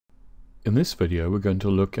In this video we're going to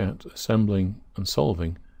look at assembling and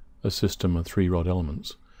solving a system of 3 rod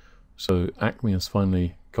elements. So Acme has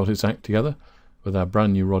finally got its act together. With our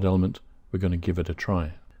brand new rod element we're going to give it a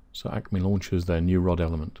try. So Acme launches their new rod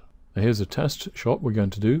element. Now here's a test shot we're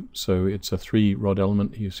going to do. So it's a 3 rod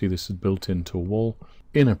element. You see this is built into a wall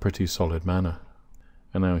in a pretty solid manner.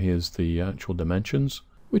 And now here's the actual dimensions,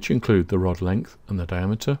 which include the rod length and the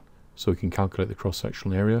diameter, so we can calculate the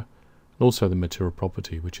cross-sectional area, and also the material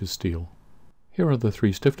property, which is steel. Here are the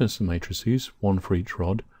 3 stiffness matrices, one for each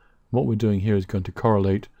rod. What we're doing here is going to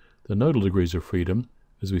correlate the nodal degrees of freedom,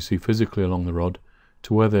 as we see physically along the rod,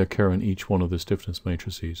 to where they occur in each one of the stiffness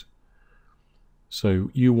matrices.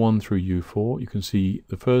 So U1 through U4, you can see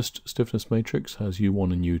the first stiffness matrix has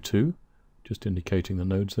U1 and U2, just indicating the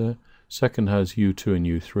nodes there. Second has U2 and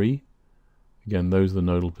U3. Again, those are the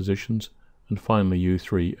nodal positions. And finally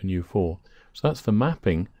U3 and U4. So that's the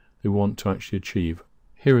mapping we want to actually achieve.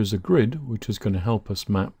 Here is a grid which is going to help us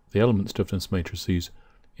map the element stiffness matrices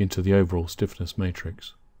into the overall stiffness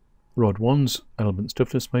matrix. Rod 1's element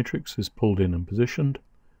stiffness matrix is pulled in and positioned.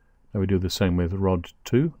 Now we do the same with rod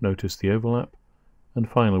 2, notice the overlap. And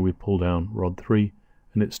finally we pull down rod 3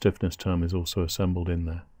 and its stiffness term is also assembled in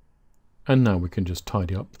there. And now we can just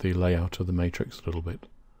tidy up the layout of the matrix a little bit.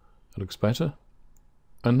 That looks better.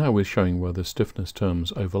 And now we're showing where the stiffness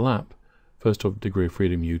terms overlap. First of degree of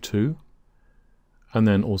freedom U2, and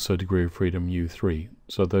then also degree of freedom U3.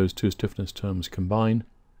 So those 2 stiffness terms combine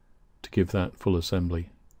to give that full assembly.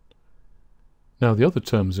 Now the other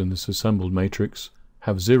terms in this assembled matrix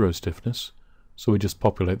have 0 stiffness, so we just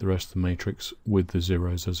populate the rest of the matrix with the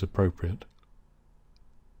zeros as appropriate.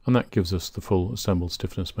 And that gives us the full assembled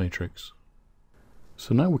stiffness matrix.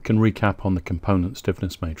 So now we can recap on the component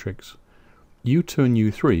stiffness matrix. U2 and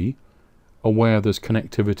U3 are where there's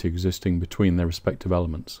connectivity existing between their respective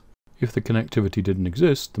elements. If the connectivity didn't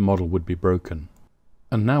exist, the model would be broken.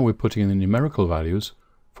 And now we're putting in the numerical values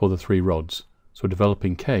for the 3 rods. So we're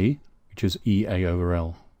developing K, which is EA over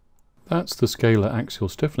L. That's the scalar axial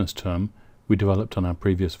stiffness term we developed on our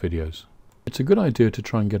previous videos. It's a good idea to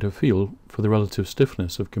try and get a feel for the relative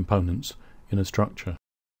stiffness of components in a structure.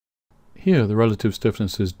 Here the relative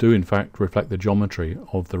stiffnesses do in fact reflect the geometry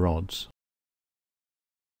of the rods.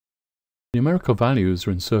 Numerical values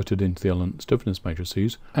are inserted into the element stiffness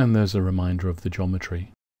matrices, and there's a reminder of the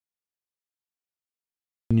geometry.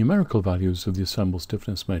 The numerical values of the assembled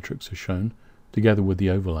stiffness matrix are shown, together with the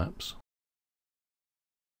overlaps.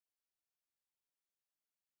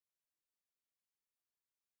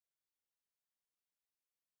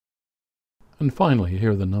 And finally,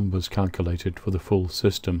 here are the numbers calculated for the full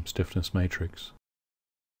system stiffness matrix.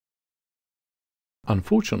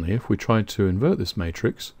 Unfortunately, if we try to invert this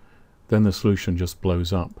matrix, then the solution just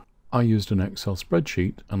blows up. I used an Excel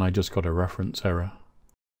spreadsheet and I just got a reference error.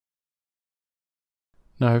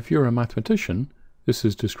 Now if you're a mathematician, this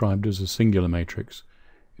is described as a singular matrix.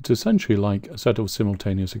 It's essentially like a set of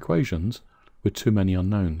simultaneous equations with too many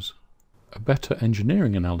unknowns. A better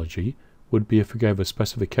engineering analogy would be if we gave a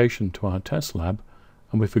specification to our test lab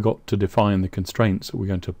and we forgot to define the constraints that we're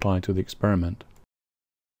going to apply to the experiment.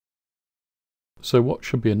 So what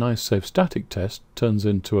should be a nice safe static test turns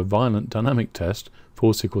into a violent dynamic test,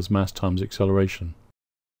 force equals mass times acceleration.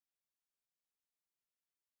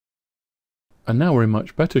 And now we're in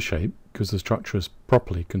much better shape because the structure is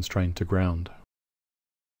properly constrained to ground.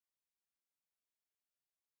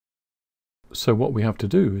 So what we have to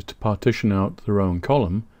do is to partition out the row and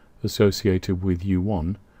column associated with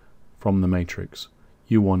U1 from the matrix.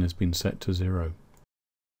 U1 has been set to 0.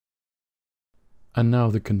 And now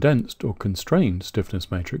the condensed or constrained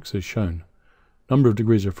stiffness matrix is shown. Number of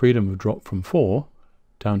degrees of freedom have dropped from 4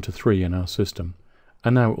 down to 3 in our system,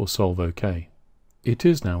 and now it will solve OK. It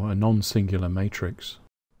is now a non-singular matrix.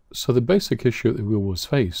 So the basic issue that we always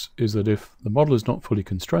face is that if the model is not fully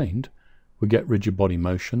constrained, we get rigid body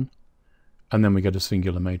motion, and then we get a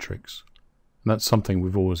singular matrix. And that's something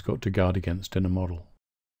we've always got to guard against in a model.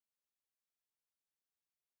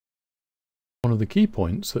 One of the key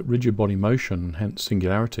points that rigid body motion, and hence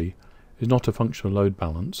singularity, is not a function of load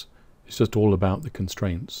balance, it's just all about the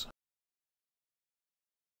constraints.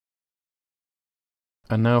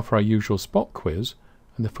 And now for our usual spot quiz,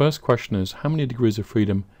 and the first question is how many degrees of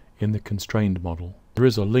freedom in the constrained model? There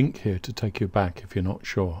is a link here to take you back if you're not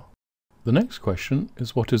sure. The next question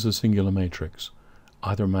is what is a singular matrix?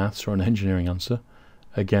 Either a maths or an engineering answer.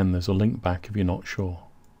 Again, there's a link back if you're not sure.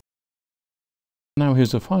 Now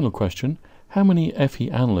here's a final question. How many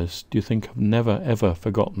FE analysts do you think have never ever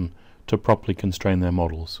forgotten to properly constrain their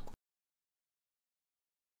models?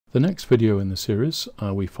 The next video in the series,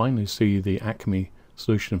 we finally see the Acme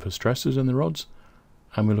solution for stresses in the rods,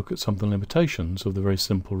 and we look at some of the limitations of the very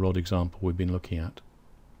simple rod example we've been looking at.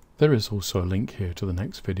 There is also a link here to the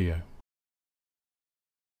next video.